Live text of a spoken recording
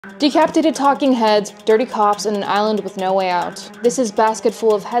Decapitated talking heads, dirty cops, and an island with no way out. This is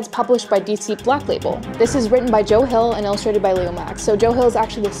Basketful of Heads, published by DC Black Label. This is written by Joe Hill and illustrated by Leomacs. So Joe Hill is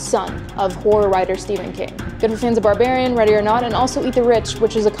actually the son of horror writer Stephen King. Good for fans of Barbarian, Ready or Not, and also Eat the Rich,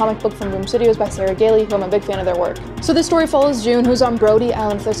 which is a comic book from Boom Studios by Sarah Gailey, who I'm a big fan of their work. So this story follows June, who's on Brody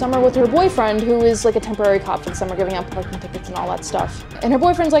Island for the summer with her boyfriend, who is like a temporary cop for the summer, giving out parking tickets and all that stuff. And her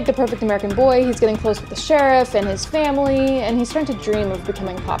boyfriend's like the perfect American boy. He's getting close with the sheriff and his family, and he's starting to dream of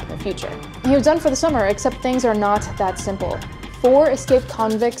becoming a cop in the future. He was done for the summer, except things are not that simple. 4 escaped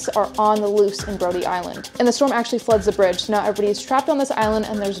convicts are on the loose in Brody Island, and the storm actually floods the bridge, so now everybody's trapped on this island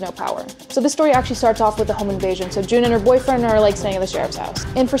and there's no power. So this story actually starts off with a home invasion, so June and her boyfriend are like staying at the sheriff's house.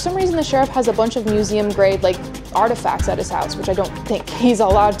 And for some reason the sheriff has a bunch of museum-grade like artifacts at his house, which I don't think he's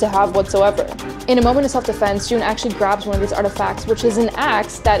allowed to have whatsoever. In a moment of self-defense, June actually grabs one of these artifacts, which is an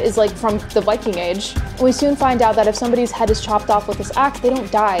axe that is like from the Viking Age. And we soon find out that if somebody's head is chopped off with this axe, they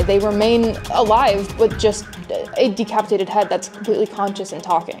don't die. They remain alive with just a decapitated head that's completely conscious and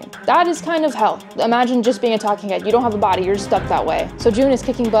talking. That is kind of hell. Imagine just being a talking head. You don't have a body, you're stuck that way. So June is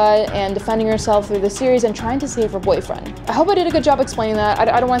kicking butt and defending herself through the series and trying to save her boyfriend. I hope I did a good job explaining that.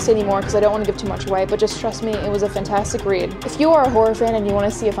 I don't want to say any more because I don't want to give too much away, but just trust me, it was a fantastic read. If you are a horror fan and you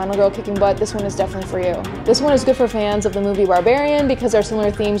want to see a final girl kicking butt, this one is definitely for you. This one is good for fans of the movie Barbarian because there are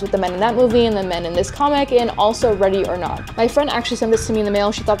similar themes with the men in that movie and the men in this comic, and also Ready or Not. My friend actually sent this to me in the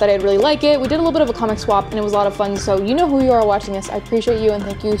mail. She thought that I'd really like it. We did a little bit of a comic swap and it was a lot of fun, so you know who you are watching this. I appreciate you and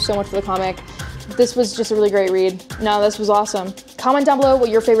thank you so much for the comic. This was just a really great read. No, this was awesome. Comment down below what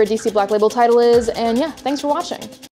your favorite DC Black Label title is, and yeah, thanks for watching.